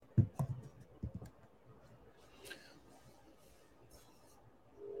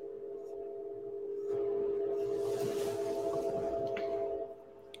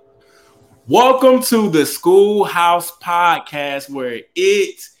Welcome to the Schoolhouse podcast where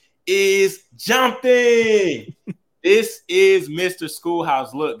it is jumping. This is Mr.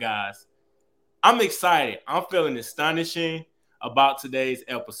 Schoolhouse. Look, guys, I'm excited. I'm feeling astonishing about today's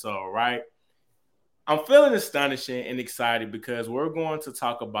episode, right? I'm feeling astonishing and excited because we're going to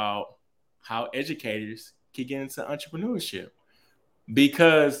talk about how educators can get into entrepreneurship.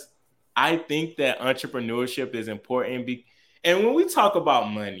 Because I think that entrepreneurship is important. And when we talk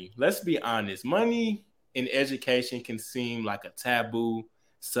about money, let's be honest, money in education can seem like a taboo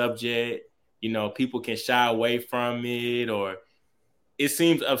subject. You know, people can shy away from it, or it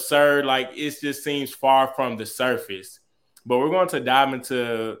seems absurd, like it just seems far from the surface. But we're going to dive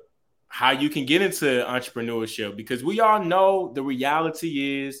into how you can get into entrepreneurship because we all know the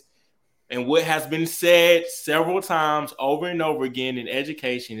reality is, and what has been said several times over and over again in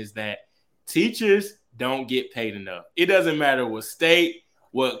education is that teachers don't get paid enough. It doesn't matter what state,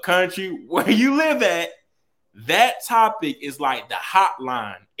 what country, where you live at, that topic is like the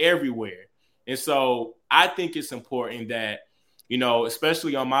hotline everywhere. And so I think it's important that, you know,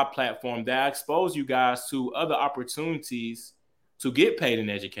 especially on my platform, that I expose you guys to other opportunities to get paid in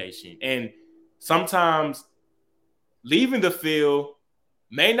education. And sometimes leaving the field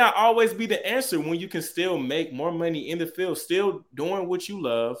may not always be the answer when you can still make more money in the field, still doing what you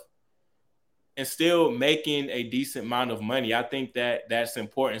love and still making a decent amount of money. I think that that's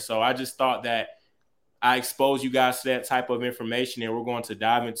important. So I just thought that I expose you guys to that type of information and we're going to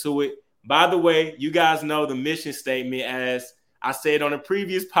dive into it. By the way, you guys know the mission statement. As I said on a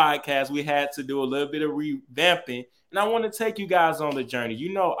previous podcast, we had to do a little bit of revamping, and I want to take you guys on the journey.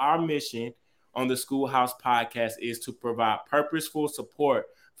 You know, our mission on the Schoolhouse podcast is to provide purposeful support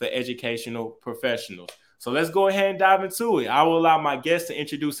for educational professionals. So let's go ahead and dive into it. I will allow my guest to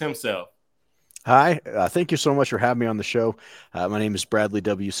introduce himself. Hi, thank you so much for having me on the show. My name is Bradley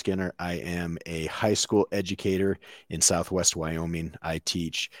W. Skinner. I am a high school educator in Southwest Wyoming. I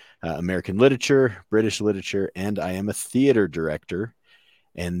teach American literature, British literature, and I am a theater director.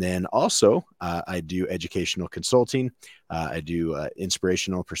 And then also I do educational consulting. I do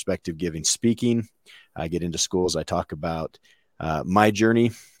inspirational perspective giving speaking. I get into schools. I talk about my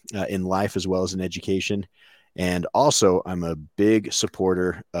journey in life as well as in education. And also, I'm a big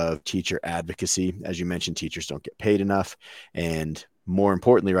supporter of teacher advocacy. As you mentioned, teachers don't get paid enough. And more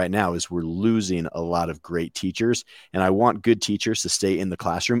importantly, right now is we're losing a lot of great teachers. And I want good teachers to stay in the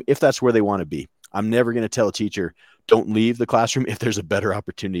classroom if that's where they want to be. I'm never going to tell a teacher, don't leave the classroom if there's a better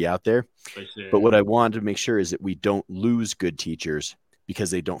opportunity out there. Sure. But what I want to make sure is that we don't lose good teachers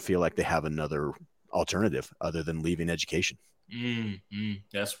because they don't feel like they have another alternative other than leaving education.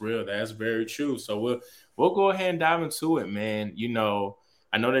 That's real. That's very true. So we'll go ahead and dive into it, man. You know,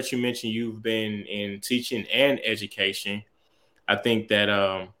 I know that you mentioned you've been in teaching and education. I think that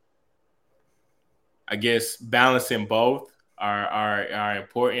I guess balancing both are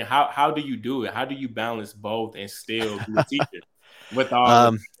important. How do you do it? How do you balance both and still be a teacher with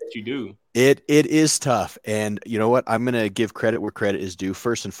all that you do? It is tough. And you know what? I'm going to give credit where credit is due.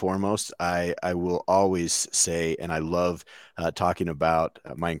 First and foremost, I will always say, and I love talking about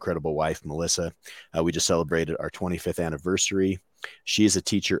my incredible wife, Melissa. We just celebrated our 25th anniversary. She is a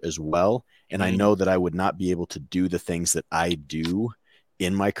teacher as well. And I know that I would not be able to do the things that I do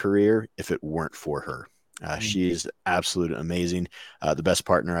in my career if it weren't for her. She is absolutely amazing. The best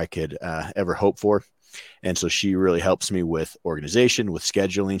partner I could ever hope for. And so she really helps me with organization, with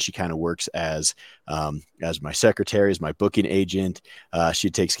scheduling. She kind of works as my secretary, as my booking agent. She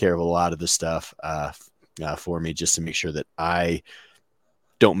takes care of a lot of the stuff for me just to make sure that I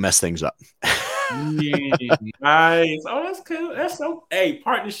don't mess things up. Nice. Oh, that's cool. That's so. Hey,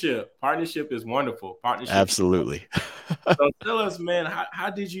 partnership. Partnership is wonderful. Partnership. Absolutely. So tell us, man, how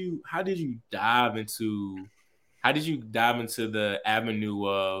did you dive into the avenue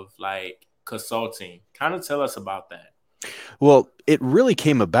of like consulting? Kind of tell us about that. Well, it really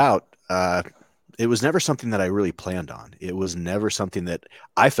came about. It was never something that I really planned on. It was never something that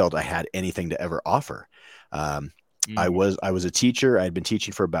I felt I had anything to ever offer. I was a teacher. I had been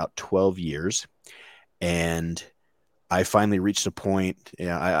teaching for about 12 years, and I finally reached a point.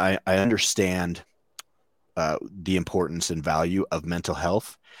 I understand the importance and value of mental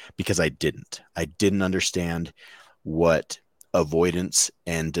health because I didn't understand what avoidance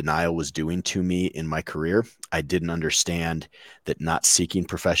and denial was doing to me in my career. I didn't understand that not seeking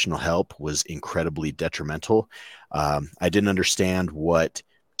professional help was incredibly detrimental. I didn't understand what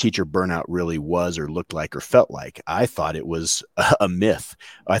teacher burnout really was or looked like or felt like. I thought it was a myth.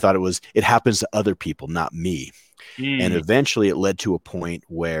 I thought it happens to other people, not me. And eventually it led to a point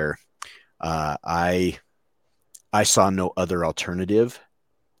where I saw no other alternative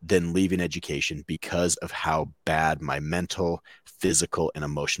than leaving education because of how bad my mental, physical, and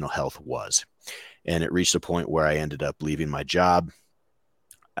emotional health was. And it reached a point where I ended up leaving my job.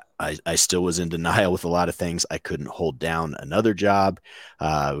 I still was in denial with a lot of things. I couldn't hold down another job.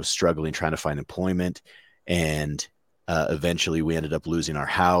 I was struggling trying to find employment. And eventually we ended up losing our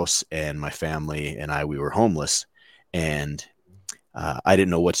house, and my family and we were homeless. And I didn't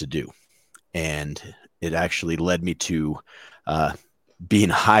know what to do. And it actually led me to being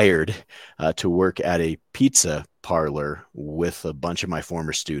hired to work at a pizza parlor with a bunch of my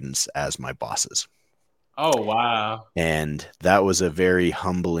former students as my bosses. Oh, wow. And that was a very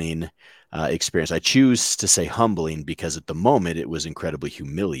humbling experience. I choose to say humbling because at the moment it was incredibly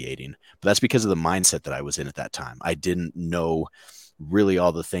humiliating, but that's because of the mindset that I was in at that time. I didn't know really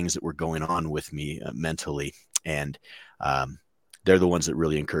all the things that were going on with me mentally. And they're the ones that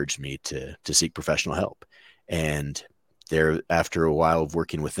really encouraged me to seek professional help. And they're, after a while of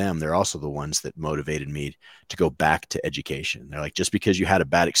working with them, they're also the ones that motivated me to go back to education. They're like, just because you had a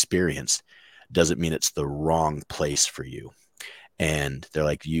bad experience doesn't mean it's the wrong place for you. And they're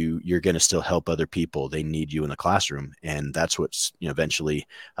like, you're going to still help other people. They need you in the classroom. And that's what's, eventually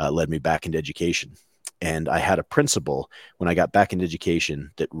led me back into education. And I had a principal when I got back into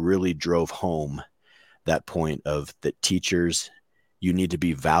education that really drove home that point of that teachers, you need to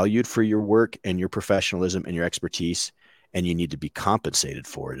be valued for your work and your professionalism and your expertise, and you need to be compensated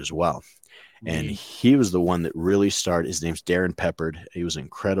for it as well. And he was the one that really started. His name's Darren Peppard. He was an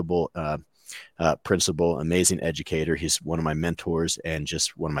incredible principal, amazing educator. He's one of my mentors and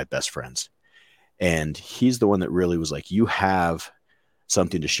just one of my best friends. And he's the one that really was like, you have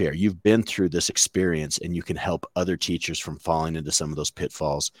something to share. You've been through this experience, and you can help other teachers from falling into some of those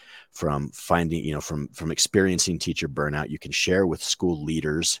pitfalls, from finding, from experiencing teacher burnout. You can share with school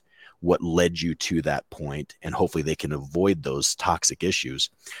leaders what led you to that point, and hopefully they can avoid those toxic issues.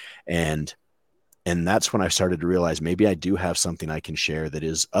 And that's when I started to realize maybe I do have something I can share that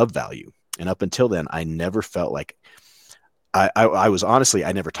is of value. And up until then, I never felt like I was, honestly,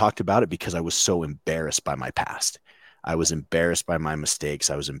 I never talked about it because I was so embarrassed by my past. I was embarrassed by my mistakes.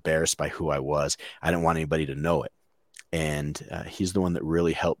 I was embarrassed by who I was. I didn't want anybody to know it. And he's the one that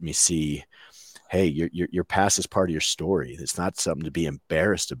really helped me see, hey, your past is part of your story. It's not something to be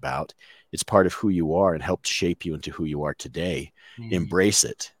embarrassed about. It's part of who you are and helped shape you into who you are today. Embrace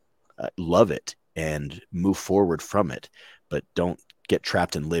it, love it, and move forward from it. But don't get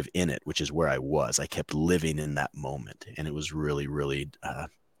trapped and live in it, which is where I was. I kept living in that moment, and it was really, really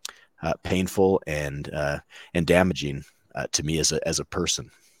painful and damaging to me as a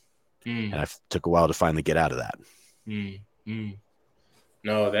person. And I took a while to finally get out of that.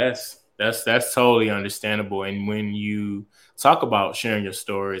 No, that's totally understandable. And when you talk about sharing your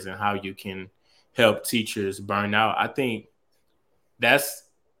stories and how you can help teachers burn out, I think that's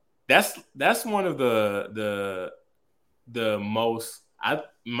one of the most,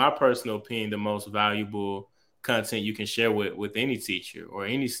 my personal opinion, the most valuable content you can share with any teacher or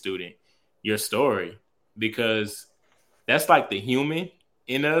any student, your story, because that's like the human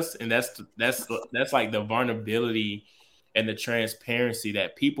in us, and that's like the vulnerability and the transparency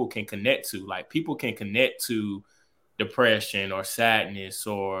that people can connect to. Like, people can connect to depression or sadness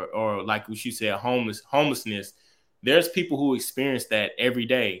or like what you said, homelessness. There's people who experience that every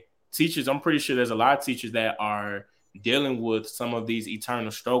day. Teachers, I'm pretty sure there's a lot of teachers that are dealing with some of these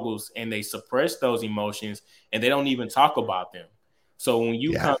eternal struggles, and they suppress those emotions and they don't even talk about them. So when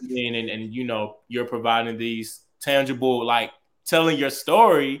you come in and you're providing these tangible, like telling your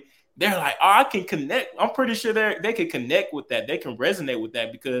story, they're like, oh, I can connect. I'm pretty sure they can connect with that. They can resonate with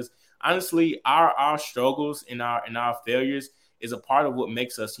that, because honestly, our struggles and our failures is a part of what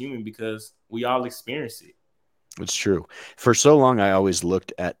makes us human, because we all experience it. It's true. For so long, I always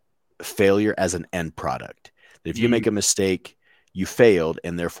looked at failure as an end product. If you make a mistake, you failed,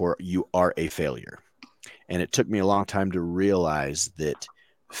 and therefore you are a failure. And it took me a long time to realize that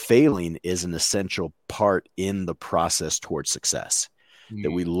failing is an essential part in the process towards success.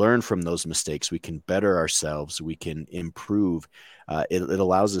 That we learn from those mistakes, we can better ourselves, we can improve. It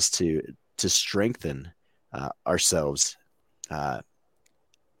allows us to strengthen ourselves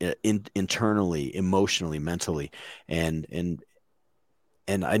internally, emotionally, mentally, and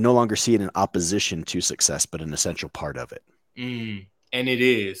I no longer see it in opposition to success, but an essential part of it. And it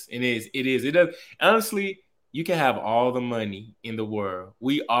is. It does. Honestly, you can have all the money in the world.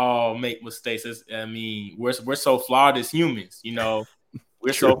 We all make mistakes. We're so flawed as humans.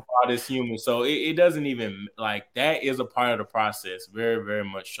 We're True. so flawed as humans. So it doesn't even, like, that is a part of the process. Very, very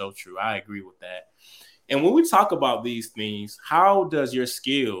much so true. I agree with that. And when we talk about these things, how does your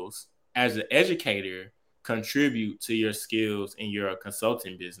skills as an educator contribute to your skills in your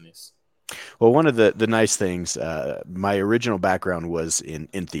consulting business? Well, one of the nice things, my original background was in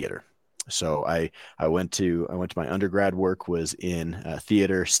theater. So I went to my undergrad work was in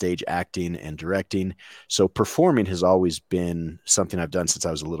theater, stage acting, and directing. So performing has always been something I've done since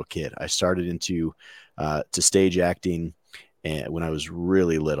I was a little kid. I started into to stage acting and when I was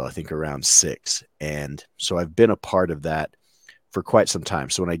really little, I think around 6, and so I've been a part of that for quite some time.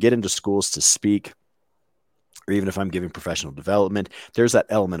 So when I get into schools to speak, or even if I'm giving professional development, there's that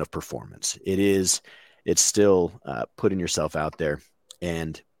element of performance. It's still putting yourself out there,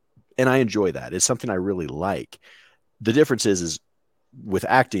 and I enjoy that. It's something I really like. The difference is with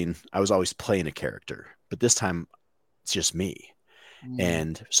acting, I was always playing a character, but this time it's just me.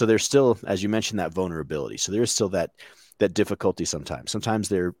 And so there's still, as you mentioned, that vulnerability. So there is still that difficulty sometimes.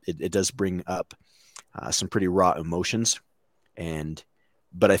 Sometimes it does bring up some pretty raw emotions,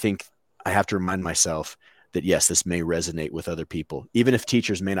 but I think I have to remind myself that yes, this may resonate with other people. Even if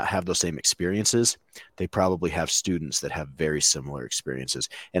teachers may not have those same experiences, they probably have students that have very similar experiences,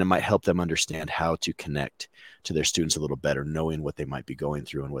 and it might help them understand how to connect to their students a little better, knowing what they might be going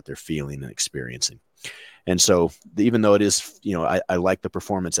through and what they're feeling and experiencing. And so even though it is, I like the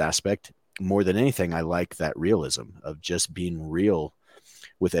performance aspect more than anything, I like that realism of just being real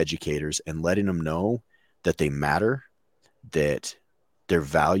with educators and letting them know that they matter, that they're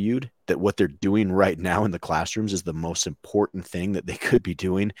valued, that what they're doing right now in the classrooms is the most important thing that they could be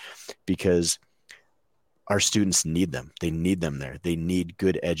doing, because our students need them. They need them there. They need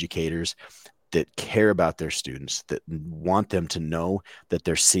good educators that care about their students, that want them to know that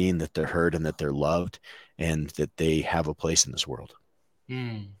they're seen, that they're heard, and that they're loved, and that they have a place in this world.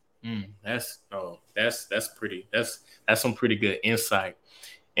 That's pretty. That's some pretty good insight.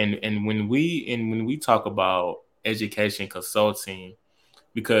 And when we talk about education consulting,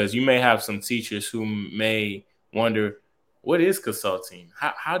 because you may have some teachers who may wonder, what is consulting?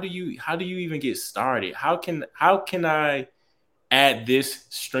 How do you even get started? How can I add this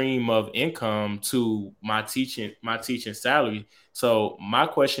stream of income to my teaching salary? So my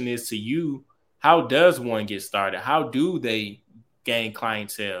question is to you, how does one get started? How do they gain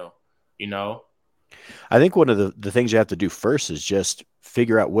clientele? You know? I think one of the things you have to do first is just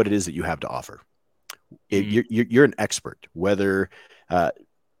figure out what it is that you have to offer. You're an expert, whether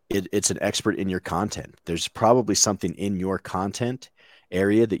it's an expert in your content. There's probably something in your content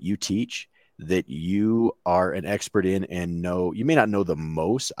area that you teach that you are an expert in and know. You may not know the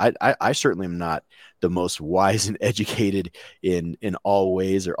most. I certainly am not the most wise and educated in all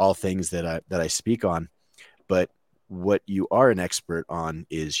ways or all things that I speak on, but what you are an expert on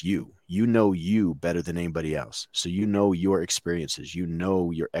is you know you better than anybody else. So you know your experiences, you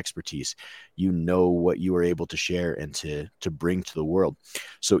know your expertise, you know what you are able to share and to bring to the world.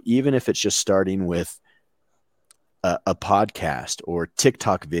 So even if it's just starting with a podcast or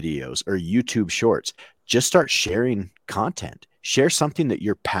TikTok videos or YouTube shorts, just start sharing content. Share something that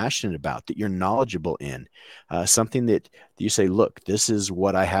you're passionate about, that you're knowledgeable in, something that you say, look, this is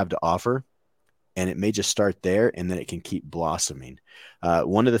what I have to offer. And it may just start there, and then it can keep blossoming.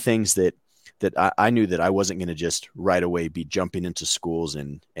 One of the things that I knew that I wasn't going to just right away be jumping into schools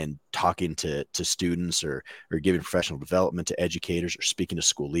and talking to students or giving professional development to educators or speaking to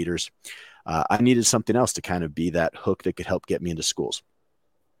school leaders. I needed something else to kind of be that hook that could help get me into schools.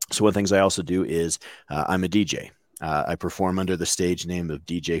 So one of the things I also do is I'm a DJ. I perform under the stage name of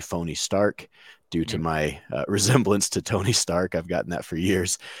DJ Phony Stark due to my resemblance to Tony Stark. I've gotten that for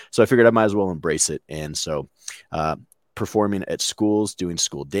years. So I figured I might as well embrace it. And so performing at schools, doing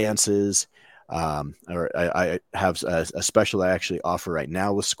school dances, or I have a special I actually offer right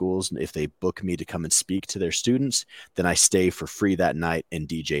now with schools. If they book me to come and speak to their students, then I stay for free that night and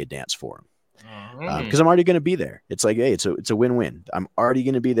DJ a dance for them. Because I'm already going to be there. It's like, hey, it's a win-win. I'm already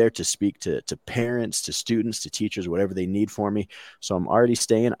going to be there to speak to parents, to students, to teachers, whatever they need for me. So I'm already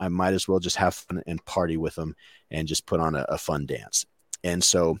staying. I might as well just have fun and party with them and just put on a fun dance. And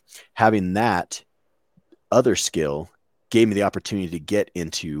so having that other skill gave me the opportunity to get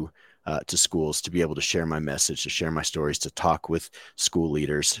into to schools, to be able to share my message, to share my stories, to talk with school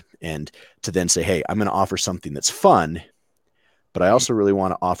leaders, and to then say, hey, I'm going to offer something that's fun, but I also really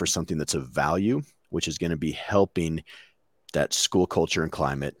want to offer something that's of value, which is going to be helping that school culture and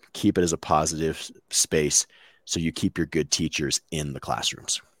climate, keep it as a positive space so you keep your good teachers in the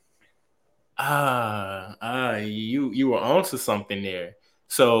classrooms. You were onto something there.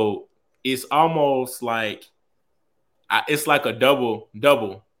 So it's almost like it's like a double.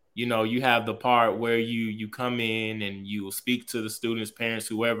 You know, you have the part where you come in and you speak to the students, parents,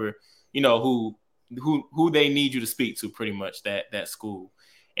 whoever, you know, who they need you to speak to, pretty much that school.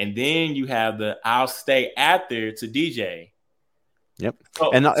 and then you have the I'll stay after to DJ. Yep.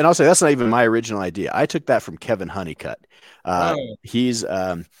 Oh, And I'll say that's not even my original idea. I took that from Kevin Honeycutt. He's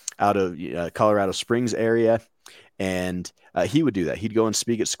out of Colorado Springs area. And he would do that. He'd go and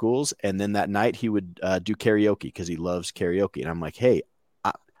speak at schools. And then that night he would do karaoke because he loves karaoke. And I'm like, hey,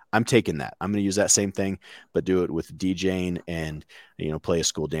 I'm taking that. I'm going to use that same thing, but do it with DJing and, play a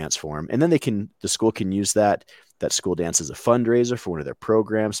school dance for him. And then the school can use that school dance as a fundraiser for one of their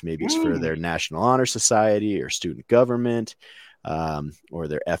programs. Maybe it's for their National Honor Society or student government, or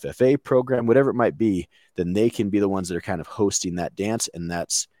their FFA program, whatever it might be. Then they can be the ones that are kind of hosting that dance. And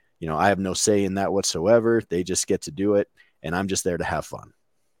that's, I have no say in that whatsoever. They just get to do it. And I'm just there to have fun.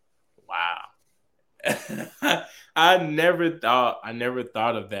 Wow. I never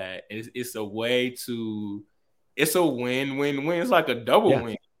thought of that. It's a way to, it's a win-win-win. It's like a double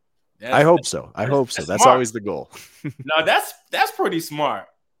win. I hope so. That's always the goal. No, that's pretty smart.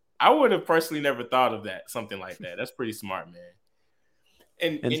 I would have personally never thought of that, something like that. That's pretty smart, man.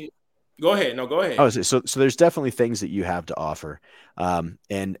 And go ahead. No, go ahead. Oh, so there's definitely things that you have to offer.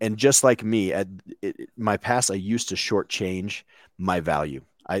 And just like me, my past, I used to shortchange my value.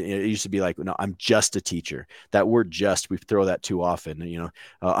 It used to be like, no, I'm just a teacher. That word "just," we throw that too often.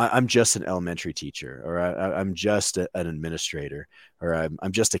 I'm just an elementary teacher, or I'm just an administrator, or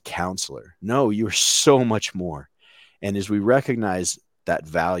I'm just a counselor. No, you're so much more. And as we recognize that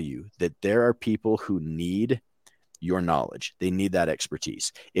value, that there are people who need your knowledge, they need that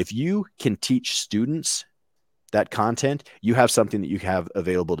expertise. If you can teach students that content, you have something that you have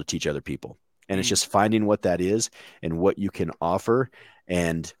available to teach other people. And it's just finding what that is and what you can offer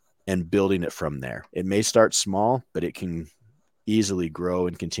and building it from there. It may start small, but it can easily grow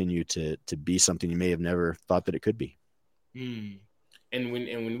and continue to be something you may have never thought that it could be. And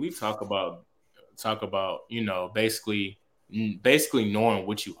when we talk about, basically knowing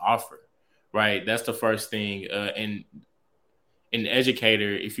what you offer, right? That's the first thing. And an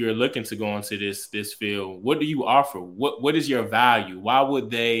educator, if you're looking to go into this field, what do you offer? What is your value? Why would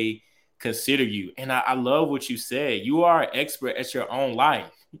they consider you? And I love what you said. You are an expert at your own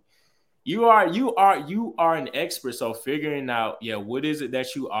life. You are an expert. So figuring out, what is it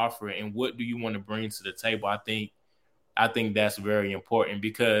that you offer and what do you want to bring to the table? I think that's very important,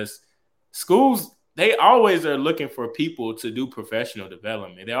 because schools, they always are looking for people to do professional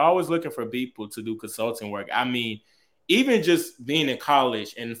development. They're always looking for people to do consulting work. I mean, even just being in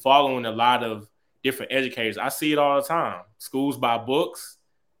college and following a lot of different educators, I see it all the time. Schools buy books.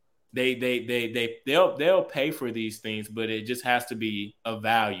 They'll pay for these things, but it just has to be of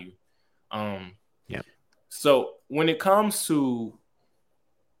value. So when it comes to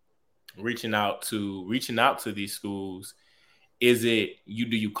reaching out to these schools, is it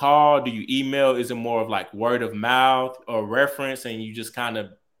do you call, do you email? Is it more of like word of mouth or reference, and you've kind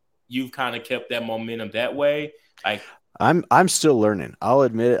of kept that momentum that way? Like, I'm still learning. I'll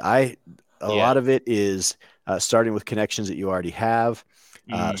admit it. A lot of it is starting with connections that you already have.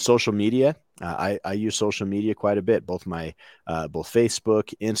 Social media. I use social media quite a bit, both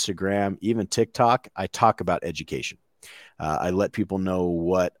Facebook, Instagram, even TikTok. I talk about education. I let people know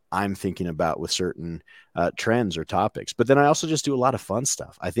what I'm thinking about with certain trends or topics. But then I also just do a lot of fun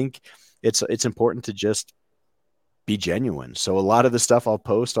stuff. I think it's important to just be genuine. So a lot of the stuff I'll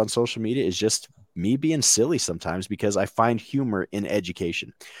post on social media is just me being silly sometimes, because I find humor in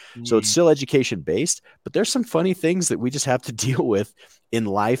education. So it's still education based, but there's some funny things that we just have to deal with in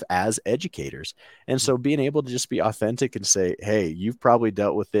life as educators. And so being able to just be authentic and say, hey, you've probably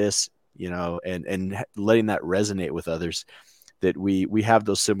dealt with this, and letting that resonate with others, that we have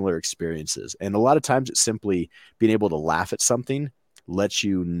those similar experiences. And a lot of times it's simply being able to laugh at something lets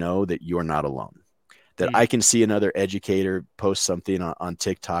you know that you're not alone. That I can see another educator post something on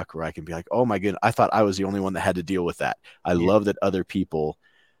TikTok where I can be like, oh my goodness, I thought I was the only one that had to deal with that. I love that other people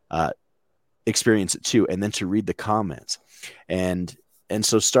experience it too. And then to read the comments. And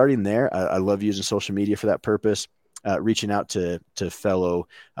so starting there, I love using social media for that purpose, reaching out to fellow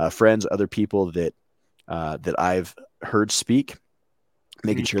friends, other people that I've heard speak,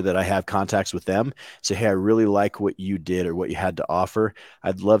 making sure that I have contacts with them. Say, hey, I really like what you did or what you had to offer.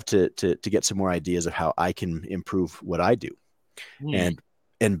 I'd love to get some more ideas of how I can improve what I do.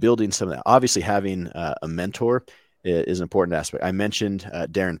 And building some of that. Obviously, having a mentor is an important aspect. I mentioned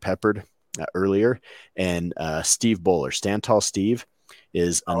Darren Peppard earlier, and Steve Bowler. Stand Tall Steve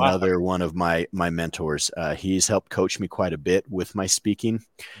is another one of my mentors. He's helped coach me quite a bit with my speaking,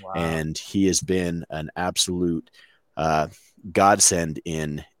 and he has been an absolute godsend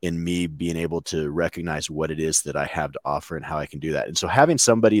in me being able to recognize what it is that I have to offer and how I can do that. And so having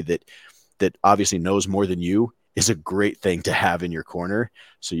somebody that obviously knows more than you is a great thing to have in your corner,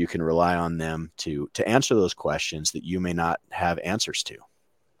 so you can rely on them to answer those questions that you may not have answers to.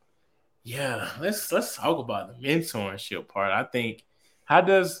 Yeah, let's talk about the mentorship part. I think how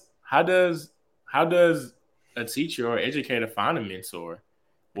does a teacher or educator find a mentor?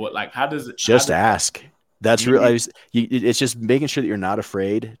 What like how Just does ask. That's real. mm, It's just making sure that you're not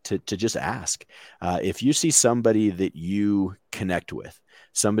afraid to just ask. If you see somebody that you connect with,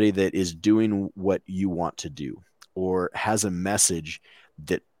 somebody that is doing what you want to do, or has a message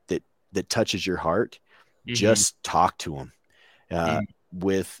that that touches your heart, mhm, just talk to them. Uh, mhm,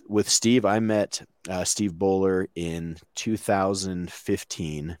 with Steve, I met Steve Bowler in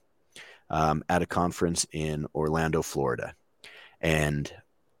 2015 at a conference in Orlando, Florida, and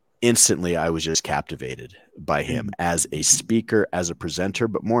instantly I was just captivated by him mhm. as a speaker, as a presenter,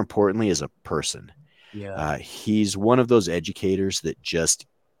 but more importantly, as a person. Yeah. He's one of those educators that just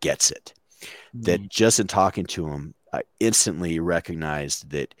gets it. That Mhm, just in talking to him, I instantly recognized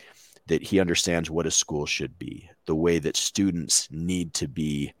that he understands what a school should be, the way that students need to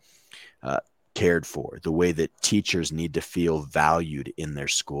be uh, cared for, the way that teachers need to feel valued in their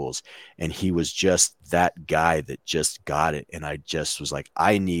schools. And he was just that guy that just got it. And I just was like,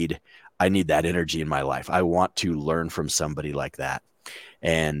 I need that energy in my life. I want to learn from somebody like that.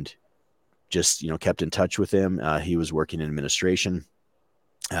 And just, kept in touch with him. He was working in administration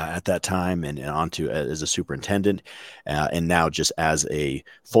at that time, and on to as a superintendent, and now just as a mhm.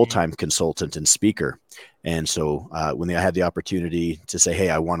 full-time consultant and speaker. And so when I had the opportunity to say, hey,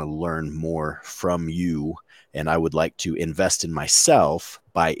 I want to learn more from you, and I would like to invest in myself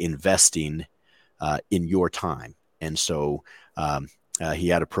by investing in your time. And so he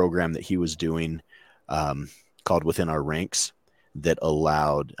had a program that he was doing um, called Within Our Ranks that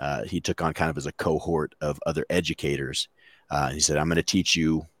allowed, he took on kind of as a cohort of other educators. He said, I'm going to teach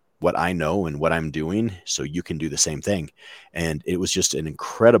you what I know and what I'm doing so you can do the same thing. And it was just an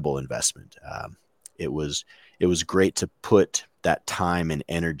incredible investment. It was it was great to put that time and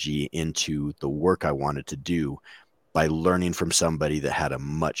energy into the work I wanted to do by learning from somebody that had a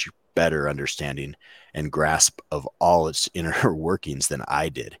much better understanding and grasp of all its inner workings than I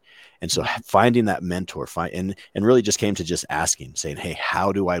did. And so finding that mentor, and really just came to just asking, saying, hey,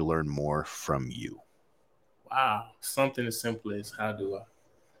 how do I learn more from you? Wow, something as simple as how do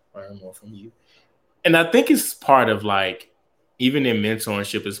I learn more from you? And I think it's part of like even in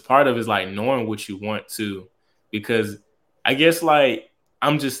mentorship, it's part of is like knowing what you want to, because I guess like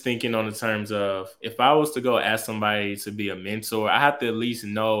I'm just thinking on the terms of if I was to go ask somebody to be a mentor, I have to at least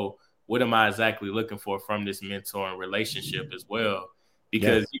know what am I exactly looking for from this mentoring relationship as well. Yeah.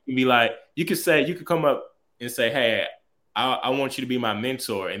 Because you can be like, you could come up and say, hey, I want you to be my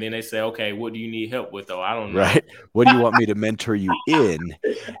mentor. And then they say, okay, what do you need help with though? I don't know. Right. What do you want me to mentor you in?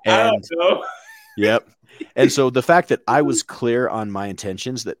 I don't And know. yep. And so the fact that I was clear on my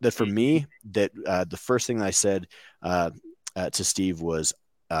intentions, that for me, that the first thing I said to Steve was,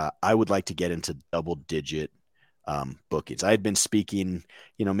 I would like to get into double digit bookings. I had been speaking,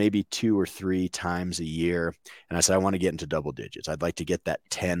 maybe 2 or 3 times a year. And I said, I want to get into double digits. I'd like to get that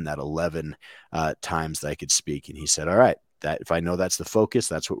 10, that 11 times that I could speak. And he said, all right, that if I know that's the focus,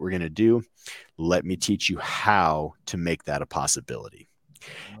 that's what we're going to do. Let me teach you how to make that a possibility.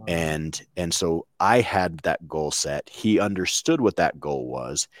 And so I had that goal set. He understood what that goal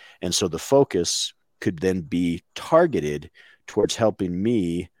was, and so the focus could then be targeted towards helping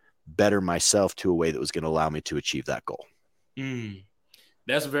me better myself to a way that was going to allow me to achieve that goal. Mm.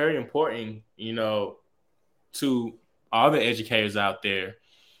 That's very important, to all the educators out there.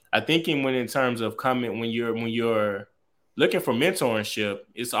 I think in terms of coming when you're looking for mentorship,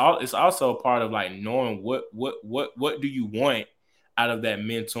 it's also a part of like knowing what do you want out of that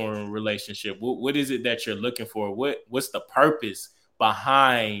mentoring relationship. What is it that you're looking for? What's the purpose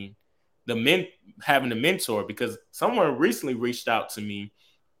behind the men having a mentor? Because someone recently reached out to me,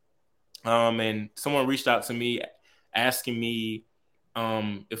 and someone reached out to me asking me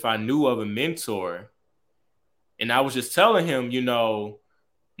if I knew of a mentor, and I was just telling him,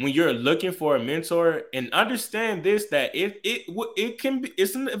 when you're looking for a mentor, and understand this, that it can be,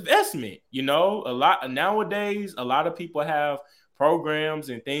 it's an investment. A lot nowadays, a lot of people have programs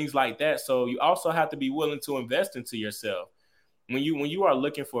and things like that, so you also have to be willing to invest into yourself. When you are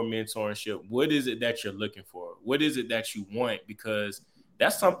looking for mentorship, what is it that you're looking for? What is it that you want? Because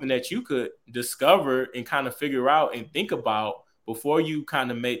that's something that you could discover and kind of figure out and think about before you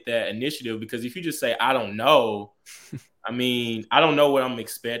kind of make that initiative. Because if you just say, I don't know, I mean, I don't know what I'm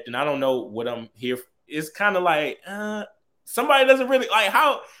expecting, I don't know what I'm here for, it's kind of like somebody doesn't really like,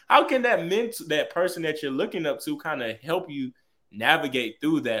 how can that person that you're looking up to kind of help you navigate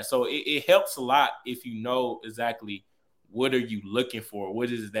through that. So it helps a lot if you know exactly what are you looking for, what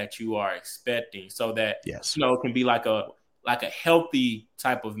is it that you are expecting, so that Yes. it can be like a healthy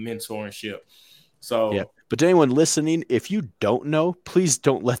type of mentorship. So Yeah. But to anyone listening, if you don't know, please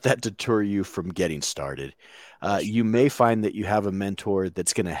don't let that deter you from getting started. You may find that you have a mentor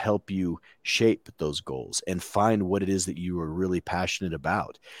that's going to help you shape those goals and find what it is that you are really passionate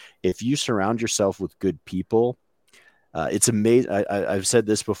about. If you surround yourself with good people, it's amazing. I've said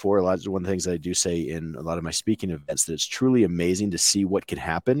this before. One of the things that I do say in a lot of my speaking events, that it's truly amazing to see what can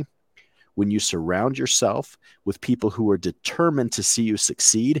happen when you surround yourself with people who are determined to see you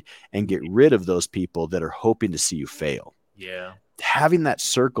succeed and get rid of those people that are hoping to see you fail. yeah, Having that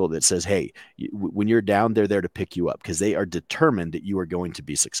circle that says, hey, when you're down, they're there to pick you up because they are determined that you are going to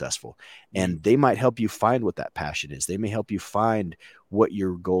be successful. And they might help you find what that passion is. They may help you find what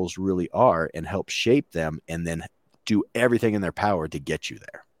your goals really are and help shape them, and then do everything in their power to get you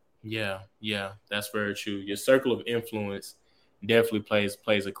there. Yeah, that's very true. Your circle of influence definitely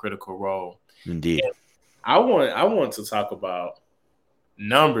plays a critical role. Indeed. And I want to talk about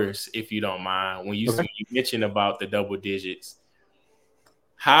numbers, if you don't mind. When you mentioned about the double digits,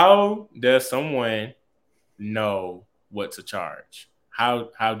 how does someone know what to charge?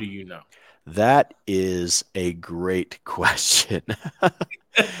 How do you know? That is a great question.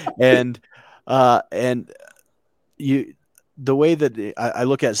 And you the way that I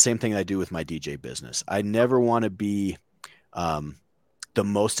look at the same thing I do with my DJ business. I never want to be the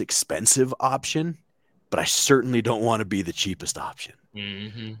most expensive option, but I certainly don't want to be the cheapest option.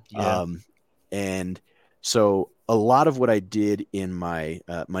 Yeah. And so a lot of what I did in my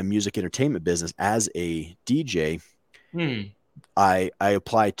music entertainment business as a DJ, I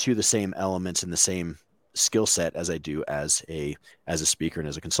apply to the same elements and the same skill set as I do as a speaker and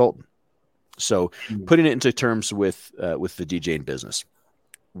as a consultant. So putting it into terms with the DJing business,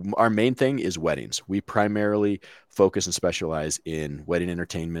 our main thing is weddings. We primarily focus and specialize in wedding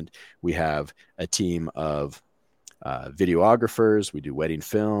entertainment. We have a team of videographers. We do wedding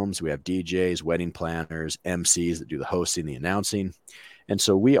films. We have DJs, wedding planners, MCs that do the hosting, the announcing. And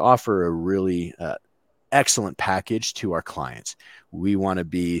so we offer a really excellent package to our clients. We want to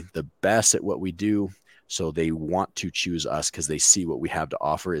be the best at what we do, so they want to choose us because they see what we have to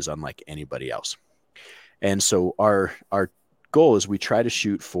offer is unlike anybody else. And so our goal is we try to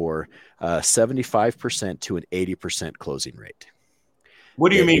shoot for 75% to an 80% closing rate.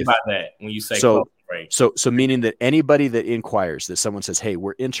 What do you mean by that when you say so closing rate? so meaning that anybody that inquires, that someone says, hey,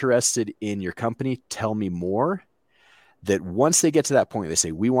 we're interested in your company, tell me more, that once they get to that point, they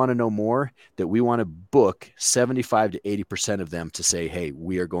say, we want to know more, that we want to book 75 to 80% of them to say, hey,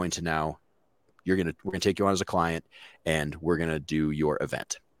 we're going to take you on as a client and we're going to do your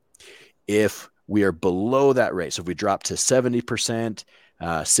event. If we are below that rate, so if we drop to 70%,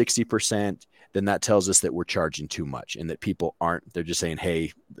 60%, then that tells us that we're charging too much and that people they're just saying,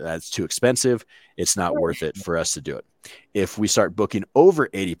 hey, that's too expensive. It's not worth it for us to do it. If we start booking over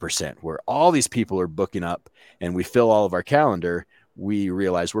 80%, where all these people are booking up and we fill all of our calendar, we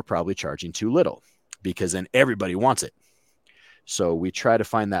realize we're probably charging too little, because then everybody wants it. So we try to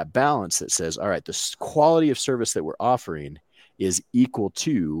find that balance that says, all right, the quality of service that we're offering is equal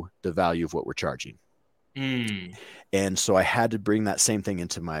to the value of what we're charging. And so I had to bring that same thing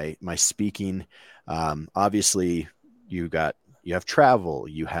into my speaking. Obviously, you have travel,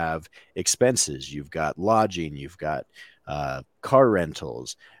 you have expenses, you've got lodging, you've got car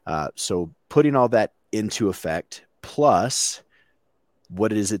rentals. So putting all that into effect, plus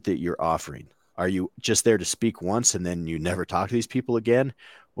what is it that you're offering? Are you just there to speak once and then you never talk to these people again?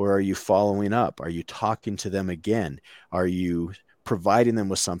 Or are you following up? Are you talking to them again? Are you providing them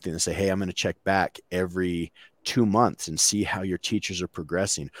with something to say, hey, I'm going to check back every 2 months and see how your teachers are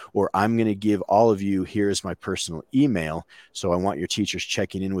progressing? Or I'm going to give all of you, here's my personal email, so I want your teachers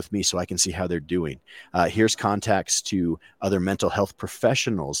checking in with me so I can see how they're doing. Here's contacts to other mental health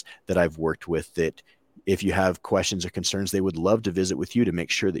professionals that I've worked with, that if you have questions or concerns, they would love to visit with you to make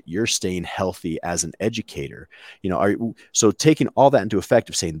sure that you're staying healthy as an educator. So taking all that into effect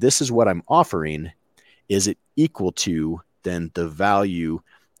of saying, this is what I'm offering, is it equal to then the value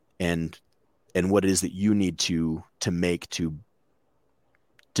and what it is that you need to make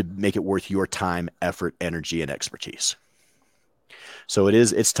it worth your time, effort, energy, and expertise. So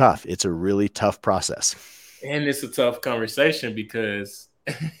it's tough. It's a really tough process. And it's a tough conversation because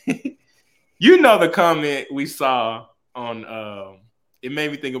the comment we saw on it made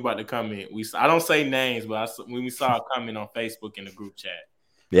me think about the comment we saw. I don't say names, but when we saw a comment on Facebook in the group chat.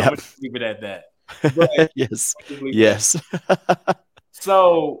 Yeah, I'm gonna leave it at that. But, yes.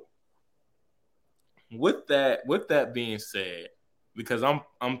 So with that being said, because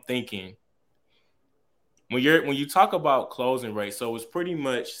I'm thinking when you talk about closing rate, so it's pretty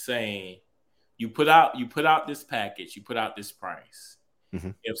much saying you put out this package, you put out this price.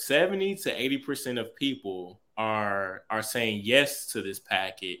 Mm-hmm. If 70 to 80% of people are saying yes to this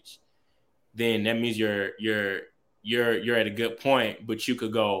package, then that means you're at a good point, but you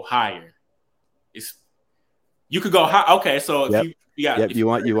could go higher. You could go high. Okay, so if Yep. you got Yep. if You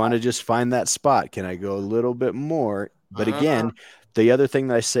want to just find that spot. Can I go a little bit more? But uh, again, the other thing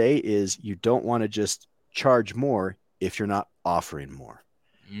that I say is you don't want to just charge more if you're not offering more.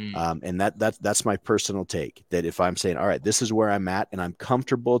 And that's my personal take, that if I'm saying, all right, this is where I'm at and I'm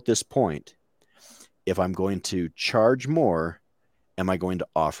comfortable at this point, if I'm going to charge more, am I going to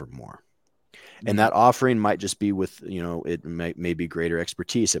offer more? And that offering might just be with, it may be greater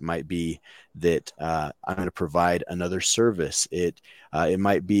expertise. It might be that I'm going to provide another service. It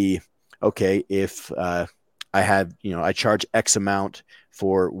might be, okay, if I charge X amount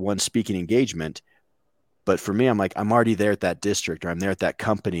for one speaking engagement, but for me, I'm like, I'm already there at that district, or I'm there at that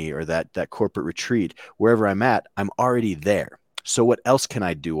company, or that corporate retreat, wherever I'm at, I'm already there. So what else can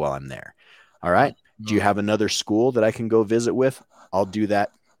I do while I'm there? All right. Do you have another school that I can go visit with? I'll do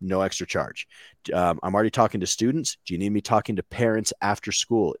that. No extra charge. I'm already talking to students. Do you need me talking to parents after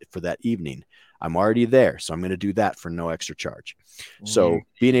school for that evening? I'm already there. So I'm going to do that for no extra charge. So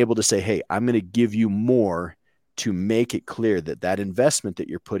being able to say, hey, I'm going to give you more to make it clear that that investment that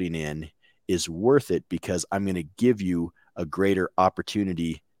you're putting in is worth it, because I'm going to give you a greater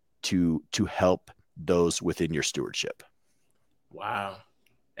opportunity to help those within your stewardship. Wow.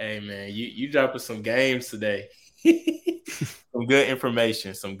 Hey man, you dropping some games today. Some good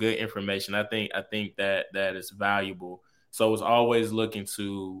information. I think that is valuable. So it's always looking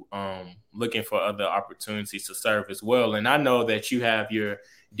for other opportunities to serve as well. And I know that you have your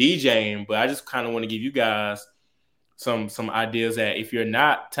DJing, but I just kind of want to give you guys some ideas that if you're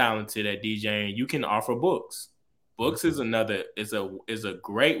not talented at DJing, you can offer books. Books is a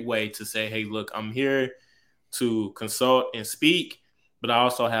great way to say, hey, look, I'm here to consult and speak, but I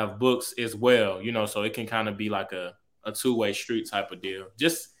also have books as well, so it can kind of be like a two-way street type of deal.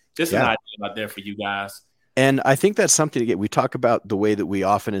 Just an idea out there for you guys. And I think that's something to get. We talk about the way that we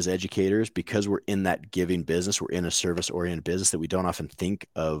often as educators, because we're in that giving business, we're in a service-oriented business, that we don't often think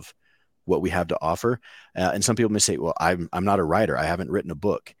of what we have to offer. And some people may say, well, I'm not a writer. I haven't written a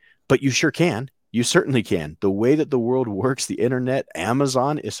book. But you sure can. You certainly can. The way that the world works, the internet,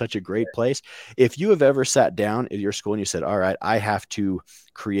 Amazon is such a great place. If you have ever sat down at your school and you said, all right, I have to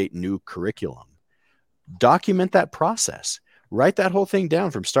create new curriculum, document that process. Write that whole thing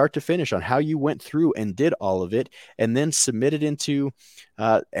down from start to finish on how you went through and did all of it, and then submit it into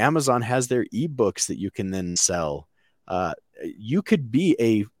Amazon has their ebooks that you can then sell. You could be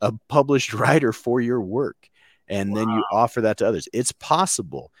a published writer for your work, and then you offer that to others. It's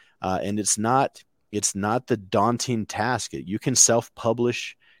possible. And it's not the daunting task. You can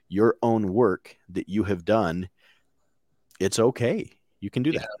self-publish your own work that you have done. It's okay. You can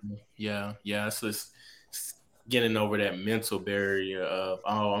do that. Yeah. It's just getting over that mental barrier of,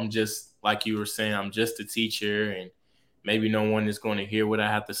 I'm just, like you were saying, I'm just a teacher and maybe no one is going to hear what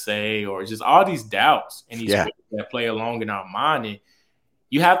I have to say, or just all these doubts and these feelings that play along in our mind. And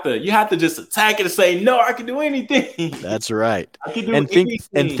you have to just attack it and say, no, I can do anything. That's right. I can do anything.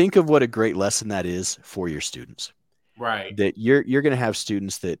 And think of what a great lesson that is for your students. Right. That you're going to have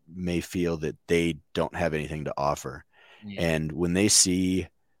students that may feel that they don't have anything to offer. And when they see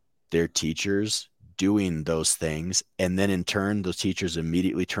their teachers doing those things, and then in turn, those teachers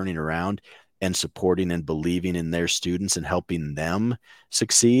immediately turning around and supporting and believing in their students and helping them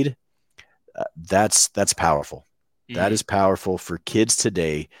succeed, that's powerful. That is powerful for kids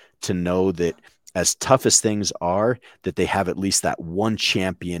today to know that, as tough as things are, that they have at least that one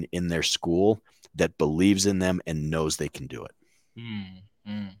champion in their school that believes in them and knows they can do it.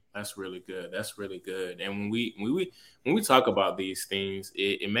 That's really good. That's really good. And when we talk about these things,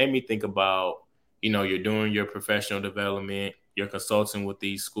 it made me think about, you're doing your professional development, you're consulting with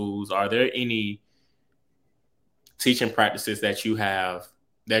these schools. Are there any teaching practices that you have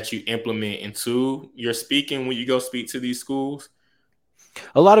that you implement into your speaking when you go speak to these schools?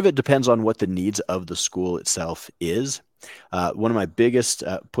 A lot of it depends on what the needs of the school itself is. One of my biggest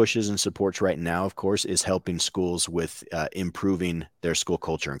pushes and supports right now, of course, is helping schools with improving their school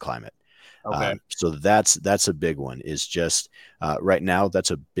culture and climate. Okay. So that's a big one. Is just right now,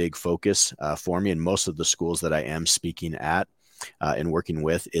 that's a big focus for me. And most of the schools that I am speaking at and working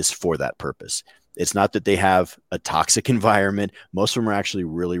with is for that purpose. It's not that they have a toxic environment. Most of them are actually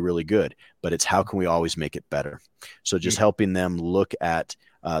really, really good, but it's how can we always make it better? So just helping them look at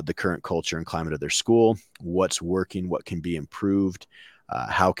the current culture and climate of their school, what's working, what can be improved,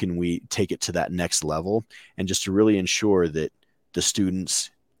 how can we take it to that next level, and just to really ensure that the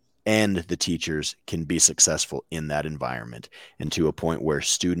students and the teachers can be successful in that environment, and to a point where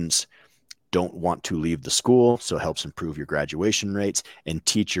students don't want to leave the school, so it helps improve your graduation rates, and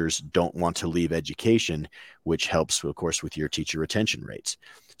teachers don't want to leave education, which helps, of course, with your teacher retention rates.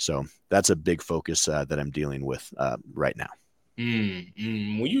 So that's a big focus that I'm dealing with right now. When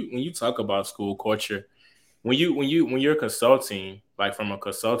you talk about school culture, when you're consulting, like from a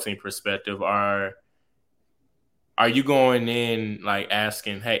consulting perspective, are you going in like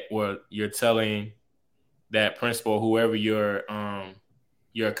asking, hey, well, you're telling that principal, whoever you're,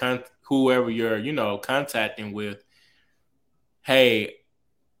 contacting with, hey,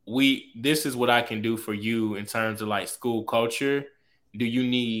 this is what I can do for you in terms of like school culture. Do you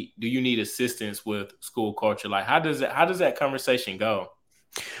need assistance with school culture? Like how does that conversation go?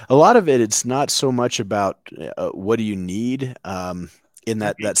 A lot of it, it's not so much about what do you need, in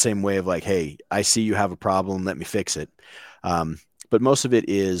that same way of like, hey, I see you have a problem, let me fix it. Um, but most of it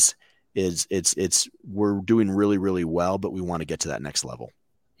is we're doing really, really well, but we want to get to that next level.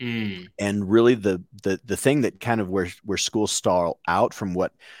 Mm, And really, the thing that kind of where schools stall out from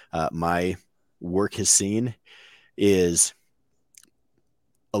what my work has seen is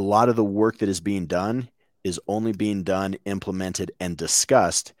a lot of the work that is being done is only being done, implemented, and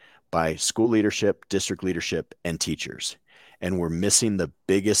discussed by school leadership, district leadership, and teachers. And we're missing the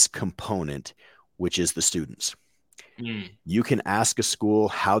biggest component, which is the students. mm, You can ask a school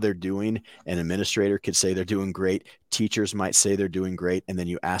how they're doing. An administrator could say they're doing great. Teachers might say they're doing great. And then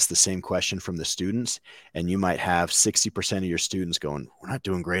you ask the same question from the students, and you might have 60% of your students going, we're not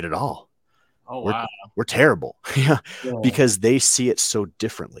doing great at all. oh We're, wow. we're terrible. Yeah. Because they see it so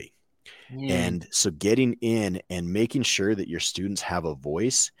differently. Mm, And so getting in and making sure that your students have a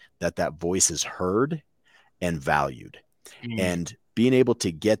voice, that voice is heard and valued, mm, and being able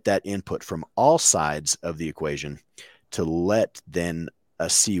to get that input from all sides of the equation to let then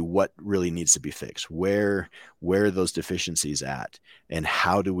see what really needs to be fixed, where are those deficiencies at, and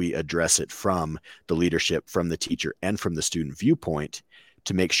how do we address it from the leadership, from the teacher, and from the student viewpoint,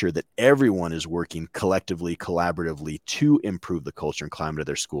 to make sure that everyone is working collectively, collaboratively to improve the culture and climate of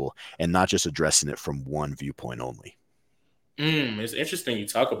their school, and not just addressing it from one viewpoint only. it's interesting you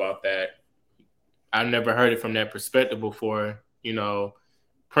talk about that. I've never heard it from that perspective before.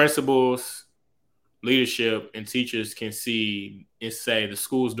 Principals, leadership, and teachers can see and say the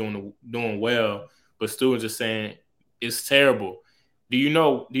school's doing well, but students are saying it's terrible. Do you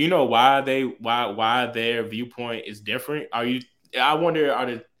know why their viewpoint is different? I wonder,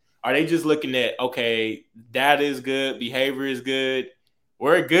 are they just looking at, okay, data is good, behavior is good,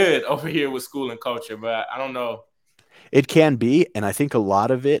 we're good over here with school and culture, but I don't know. It can be, and I think a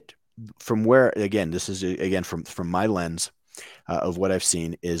lot of it, from where, again, this is again from my lens of what I've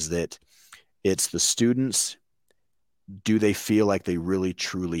seen, is that it's the students. Do they feel like they really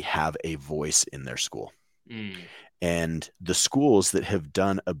truly have a voice in their school? Mm, And the schools that have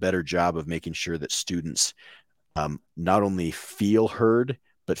done a better job of making sure that students not only feel heard,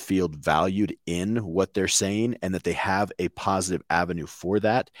 but feel valued in what they're saying, and that they have a positive avenue for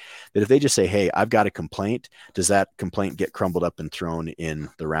that. That if they just say, hey, I've got a complaint, does that complaint get crumbled up and thrown in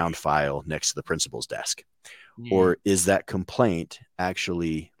the round file next to the principal's desk? mm, Or is that complaint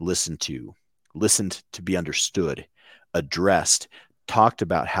actually listened to be understood, addressed, talked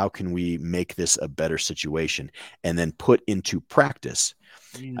about how can we make this a better situation, and then put into practice?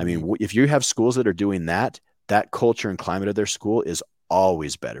 I mm, mean, if you have schools that are doing that, that culture and climate of their school is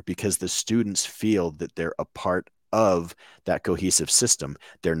always better, because the students feel that they're a part of that cohesive system.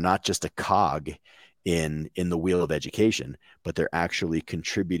 They're not just a cog in the wheel of education, but they're actually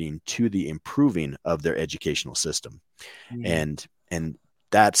contributing to the improving of their educational system. mm, And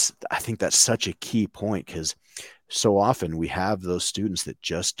that's, I think that's such a key point, because so often we have those students that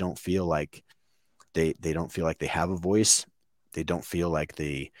just don't feel like they don't feel like they have a voice. They don't feel like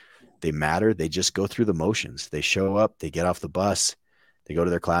they matter. They just go through the motions. They show up, they get off the bus, they go to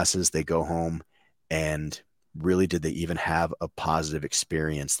their classes, they go home, and really, did they even have a positive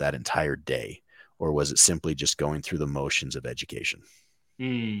experience that entire day? Or was it simply just going through the motions of education?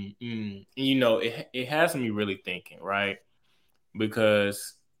 it has me really thinking, right?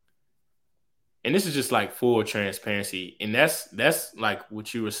 Because, and this is just like full transparency, and that's like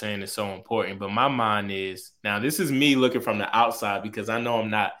what you were saying is so important. But my mind is, now this is me looking from the outside because I know I'm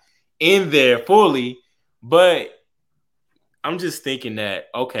not in there fully, but I'm just thinking that,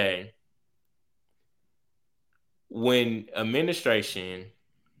 okay, when administration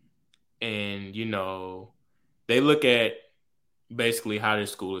and they look at basically how their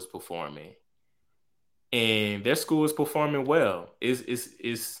school is performing, and their school is performing well.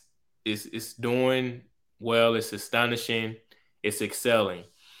 It's doing well. It's astonishing. It's excelling.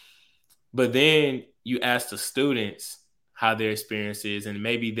 But then you ask the students how their experience is, and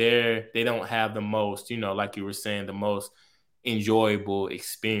maybe they don't have the most, like you were saying, the most enjoyable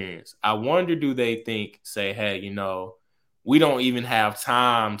experience. I wonder, do they say, hey, we don't even have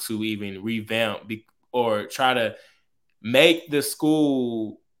time to even revamp or try to make the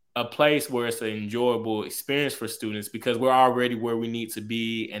school a place where it's an enjoyable experience for students, because we're already where we need to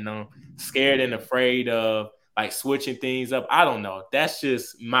be, and I'm scared and afraid of like switching things up. I don't know. That's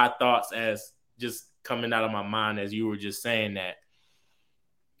just my thoughts as just coming out of my mind as you were just saying that.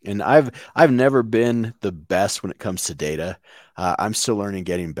 And I've never been the best when it comes to data. I'm still learning,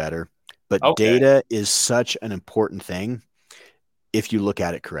 getting better. But Okay. data is such an important thing if you look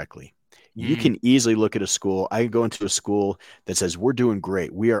at it correctly. You can easily look at a school. I can go into a school that says, we're doing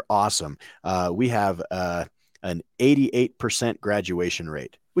great. We are awesome. We have an 88% graduation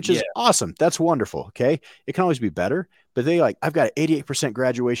rate, which is awesome. That's wonderful. Okay. It can always be better, but I've got an 88%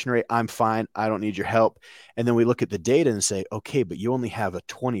 graduation rate. I'm fine. I don't need your help. And then we look at the data and say, okay, but you only have a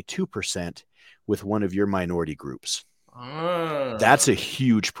 22% with one of your minority groups. That's a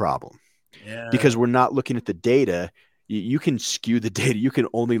huge problem. Because we're not looking at the data. You can skew the data. You can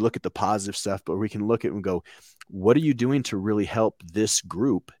only look at the positive stuff, but we can look at it and go, what are you doing to really help this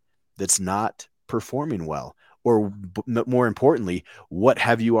group that's not performing well? Or more importantly, what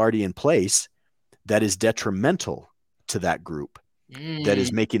have you already in place that is detrimental to that group, that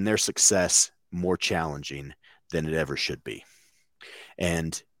is making their success more challenging than it ever should be?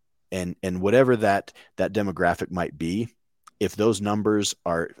 And whatever that demographic might be, if those numbers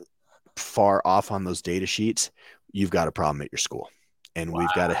are far off on those data sheets, you've got a problem at your school. And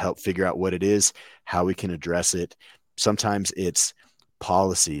we've got to help figure out what it is, how we can address it. Sometimes it's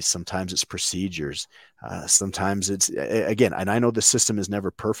policies, sometimes it's procedures, sometimes it's, again, and I know the system is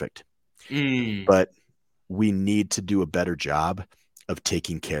never perfect, but we need to do a better job of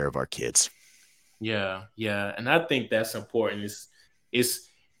taking care of our kids. Yeah. And I think that's important. It's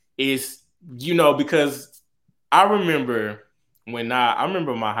because I remember I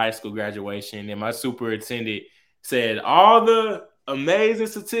remember my high school graduation, and my superintendent said all the amazing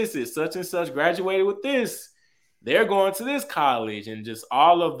statistics, such and such graduated with this, they're going to this college, and just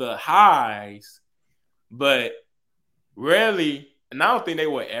all of the highs, but rarely, and I don't think they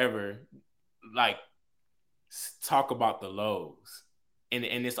would ever like talk about the lows. And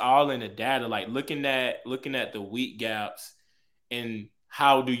it's all in the data, like looking at the weak gaps, and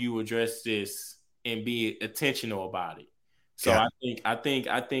how do you address this and be intentional about it. So I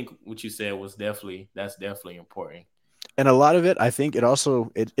think what you said was that's definitely important. And a lot of it, I think it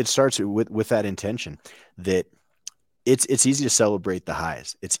also it starts with that intention that it's easy to celebrate the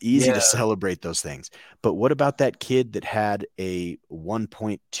highs. It's easy to celebrate those things. But what about that kid that had a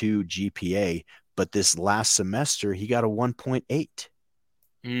 1.2 GPA, but this last semester he got a 1.8?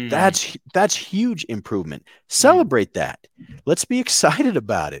 That's huge improvement. Celebrate that. Let's be excited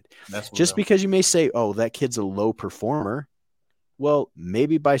about it. Just because you may say, oh, that kid's a low performer. Well,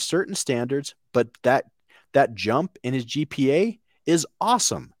 maybe by certain standards, but that jump in his GPA is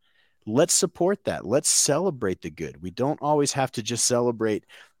awesome. Let's support that. Let's celebrate the good. We don't always have to just celebrate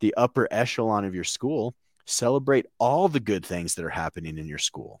the upper echelon of your school. Celebrate all the good things that are happening in your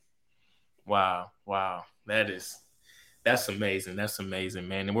school. Wow. That's amazing. That's amazing,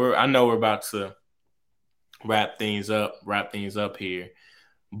 man. And I know we're about to wrap things up here.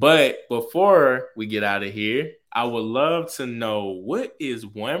 But before we get out of here, I would love to know, what is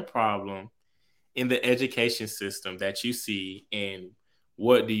one problem in the education system that you see, and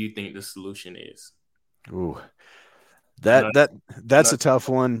what do you think the solution is? Ooh, that's a tough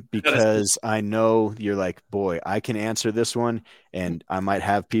one, because I know you're like, boy, I can answer this one and I might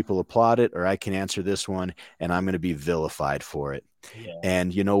have people applaud it, or I can answer this one and I'm going to be vilified for it. Yeah.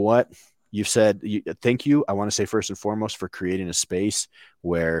 And you know what? You've said, thank you. I want to say first and foremost for creating a space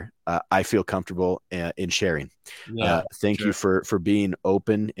where I feel comfortable in sharing. Thank you for being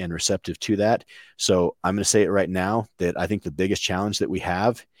open and receptive to that. So I'm going to say it right now that I think the biggest challenge that we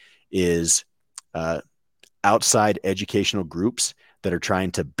have is outside educational groups that are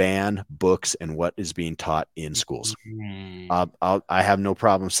trying to ban books and what is being taught in schools. I have no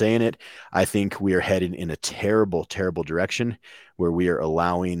problem saying it. I think we are heading in a terrible, terrible direction where we are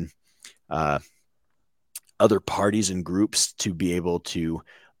allowing other parties and groups to be able to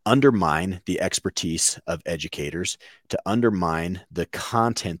undermine the expertise of educators, to undermine the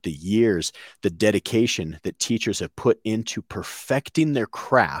content, the years, the dedication that teachers have put into perfecting their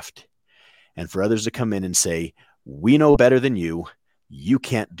craft, and for others to come in and say, We know better than you. You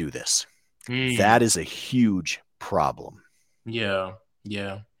can't do this. Mm, That is a huge problem. yeah,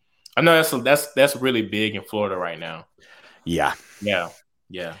 yeah. I know that's really big in Florida right now. Yeah. Yeah,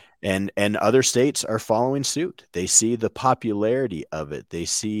 yeah, And other states are following suit. They see the popularity of it. They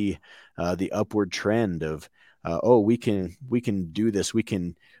see the upward trend of oh, we can do this. We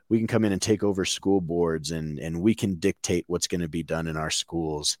can come in and take over school boards, and we can dictate what's going to be done in our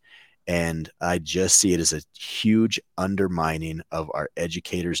schools. And I just see it as a huge undermining of our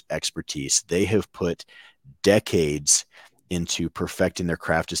educators' expertise. They have put decades into perfecting their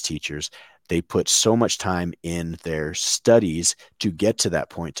craft as teachers. They put so much time in their studies to get to that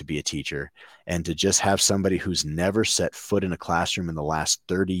point to be a teacher. And to just have somebody who's never set foot in a classroom in the last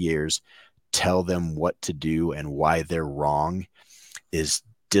 30 years tell them what to do and why they're wrong is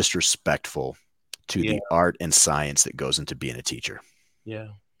disrespectful to yeah, the art and science that goes into being a teacher. yeah,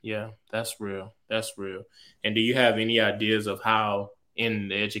 yeah. That's real. That's real. And do you have any ideas of how in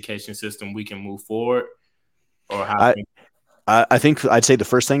the education system we can move forward, or how? I, I think I'd say the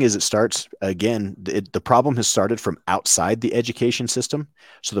first thing is it starts again. The problem has started from outside the education system,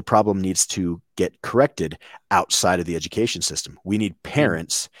 so the problem needs to get corrected outside of the education system. We need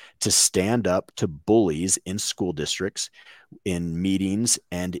parents to stand up to bullies in school districts, in meetings,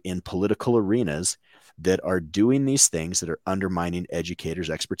 and in political arenas that are doing these things that are undermining educators'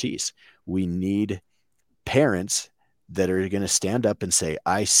 expertise. We need parents that are going to stand up and say,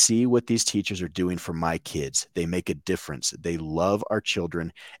 I see what these teachers are doing for my kids. They make a difference. They love our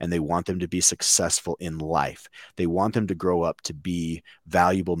children and they want them to be successful in life. They want them to grow up to be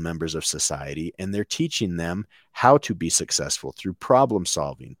valuable members of society. And they're teaching them how to be successful through problem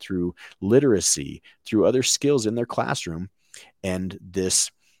solving, through literacy, through other skills in their classroom. And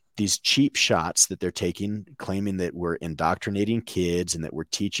these cheap shots that they're taking, claiming that we're indoctrinating kids and that we're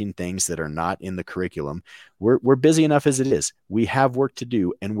teaching things that are not in the curriculum. We're busy enough as it is. We have work to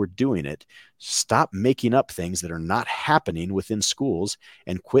do and we're doing it. Stop making up things that are not happening within schools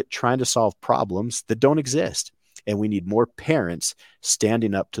and quit trying to solve problems that don't exist. And we need more parents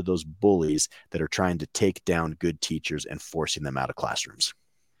standing up to those bullies that are trying to take down good teachers and forcing them out of classrooms.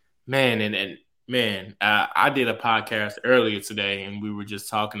 Man, and man, I did a podcast earlier today, and we were just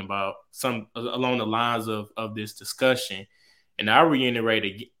talking about some along the lines of this discussion. And I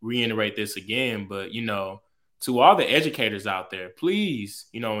reiterate this again, but to all the educators out there, please,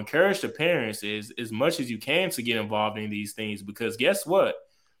 encourage the parents as much as you can to get involved in these things, because guess what?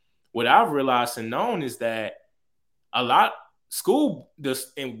 What I've realized and known is that a lot the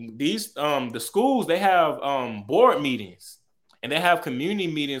schools, they have board meetings, and they have community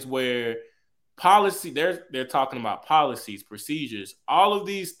meetings where they're talking about policies, procedures, all of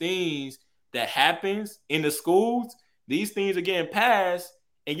these things that happens in the schools. These things are getting passed,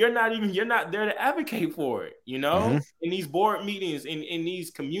 and you're not there to advocate for it. Mm-hmm. In these board meetings, in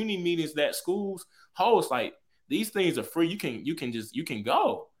these community meetings that schools host, like, these things are free. You can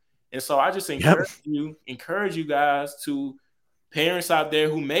go. And so I just Yep. encourage you guys, to parents out there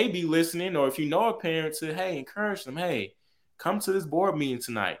who may be listening, or if you know a parent, to, hey, encourage them. Hey, come to this board meeting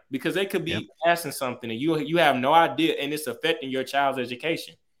tonight, because they could Yep. be asking something and you have no idea, and it's affecting your child's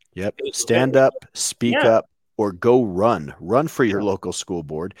education. Yep. It's Stand affecting, up, speak yeah, up, or go run for your local school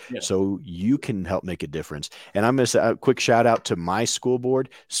board yeah. so you can help make a difference. And I'm going to say a quick shout out to my school board,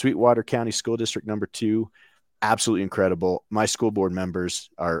 Sweetwater County School District number 2. Absolutely incredible. My school board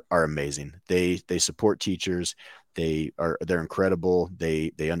members are amazing. They support teachers. They're incredible.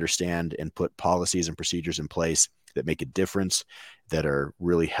 They understand and put policies and procedures in place that make a difference, that are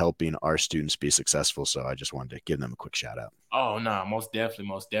really helping our students be successful. So I just wanted to give them a quick shout out. Oh no, most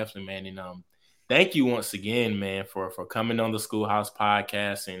definitely, man. And thank you once again, man, for coming on the Schoolhouse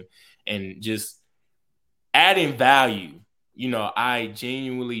podcast, and just adding value. I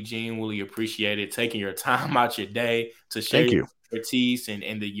genuinely appreciate it, taking your time out your day to share Thank your you. expertise and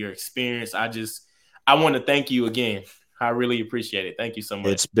your experience. I want to thank you again. I really appreciate it. Thank you so much.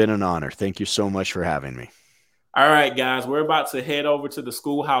 It's been an honor. Thank you so much for having me. All right, guys, we're about to head over to the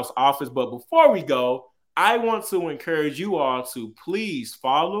Schoolhouse office, but before we go, I want to encourage you all to please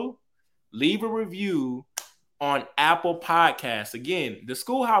follow, leave a review on Apple Podcasts. Again, the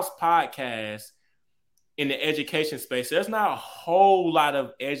Schoolhouse podcast in the education space, there's not a whole lot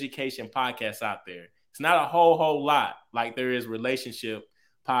of education podcasts out there. It's not a whole lot like there is relationship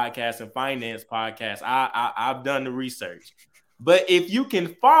podcasts and finance podcasts. I've done the research. But if you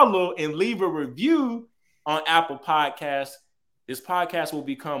can follow and leave a review on Apple Podcasts, this podcast will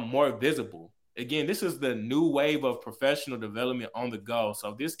become more visible. Again, this is the new wave of professional development on the go.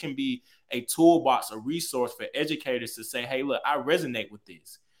 So this can be a toolbox, a resource for educators to say, hey, look, I resonate with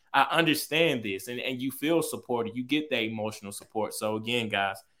this. I understand this. And you feel supported. You get that emotional support. So again,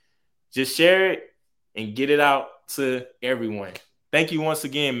 guys, just share it and get it out to everyone. Thank you once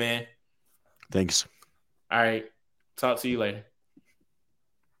again, man. Thanks. All right. Talk to you later.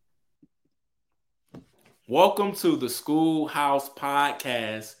 Welcome to the Schoolhouse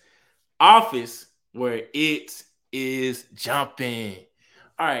Podcast office where it is jumping.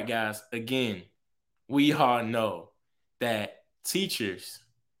 All right, guys. Again, we all know that teachers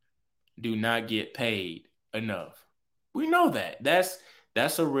do not get paid enough. We know that.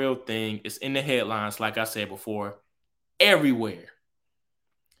 That's a real thing. It's in the headlines, like I said before, everywhere.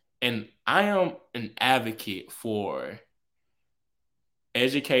 And I am an advocate for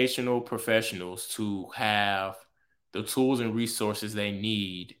educational professionals to have the tools and resources they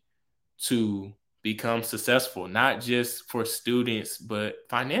need to become successful, not just for students, but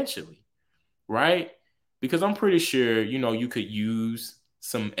financially, right? Because I'm pretty sure, you could use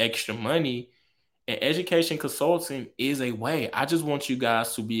some extra money, and education consulting is a way. I just want you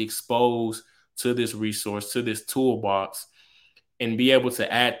guys to be exposed to this resource, to this toolbox, and be able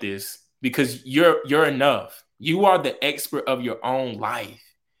to add this because you're enough. You are the expert of your own life.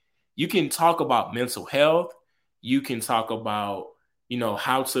 You can talk about mental health. You can talk about,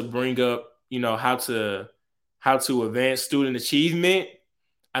 how to bring up, how to advance student achievement.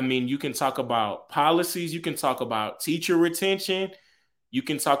 I mean, you can talk about policies. You can talk about teacher retention. You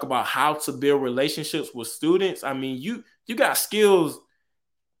can talk about how to build relationships with students. I mean, you got skills.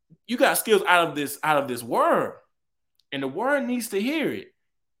 You got skills out of this world, and the world needs to hear it.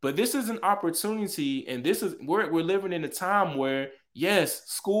 But this is an opportunity, and we're living in a time where yes,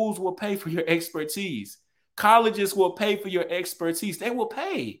 schools will pay for your expertise. Colleges will pay for your expertise. They will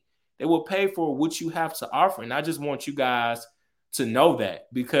pay. They will pay for what you have to offer. And I just want you guys to know that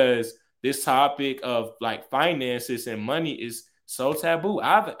because this topic of like finances and money is so taboo.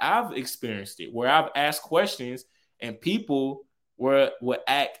 I've experienced it where I've asked questions and people would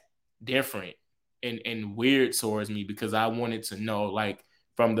act different and weird towards me because I wanted to know, like,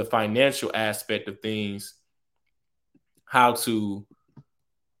 from the financial aspect of things, how to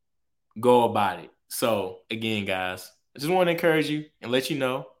go about it. So again, guys, I just want to encourage you and let you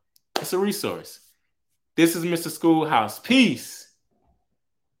know it's a resource. This is Mr. Schoolhouse. Peace.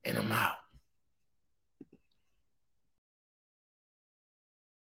 And I'm out.